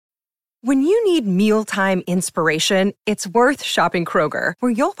When you need mealtime inspiration, it's worth shopping Kroger,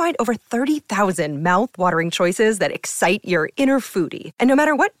 where you'll find over 30,000 mouth-watering choices that excite your inner foodie. And no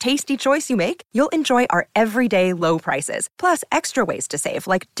matter what tasty choice you make, you'll enjoy our everyday low prices, plus extra ways to save,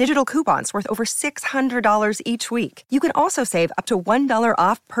 like digital coupons worth over $600 each week. You can also save up to $1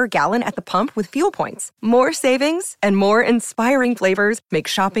 off per gallon at the pump with fuel points. More savings and more inspiring flavors make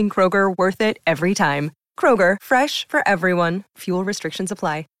shopping Kroger worth it every time. Kroger, fresh for everyone. Fuel restrictions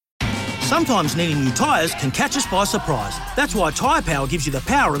apply. Sometimes needing new tyres can catch us by surprise. That's why Tyre Power gives you the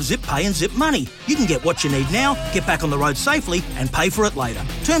power of Zip Pay and Zip Money. You can get what you need now, get back on the road safely and pay for it later.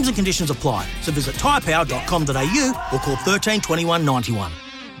 Terms and conditions apply. So visit tyrepower.com.au or call 13 21 91.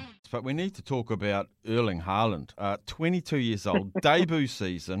 But we need to talk about Erling Haaland. 22 years old, debut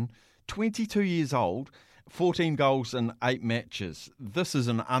season, 22 years old, 14 goals in 8 matches. This is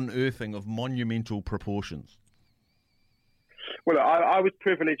an unearthing of monumental proportions. Well, I was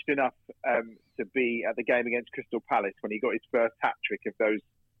privileged enough to be at the game against Crystal Palace when he got his first hat-trick of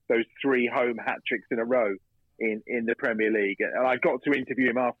those 3 home hat-tricks in a row in the Premier League. And I got to interview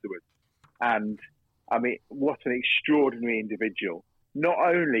him afterwards. And, I mean, what an extraordinary individual. Not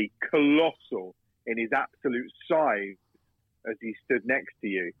only colossal in his absolute size as he stood next to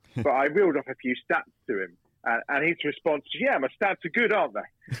you, but I reeled off a few stats to him. And his response was, yeah, my stats are good, aren't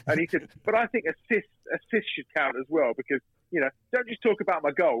they? And he said, but I think assists should count as well because, don't just talk about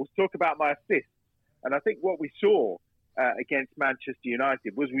my goals, talk about my assists. And I think what we saw against Manchester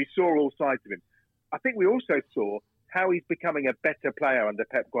United was we saw all sides of him. I think we also saw how he's becoming a better player under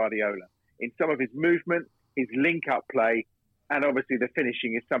Pep Guardiola in some of his movement, his link-up play, and obviously the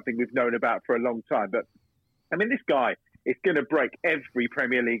finishing is something we've known about for a long time. But, I mean, this guy is going to break every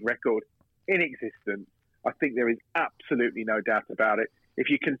Premier League record in existence. I think there is absolutely no doubt about it. If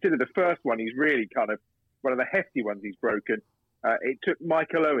you consider the first one, he's really kind of one of the hefty ones he's broken. It took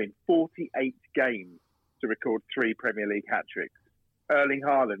Michael Owen 48 games to record 3 Premier League hat-tricks. Erling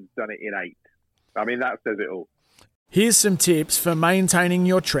Haaland's done it in 8. I mean, that says it all. Here's some tips for maintaining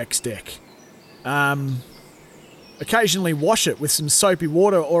your Trex deck. Occasionally wash it with some soapy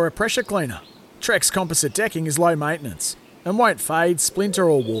water or a pressure cleaner. Trex composite decking is low maintenance and won't fade, splinter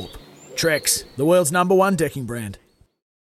or warp. Trex, the world's #1 decking brand.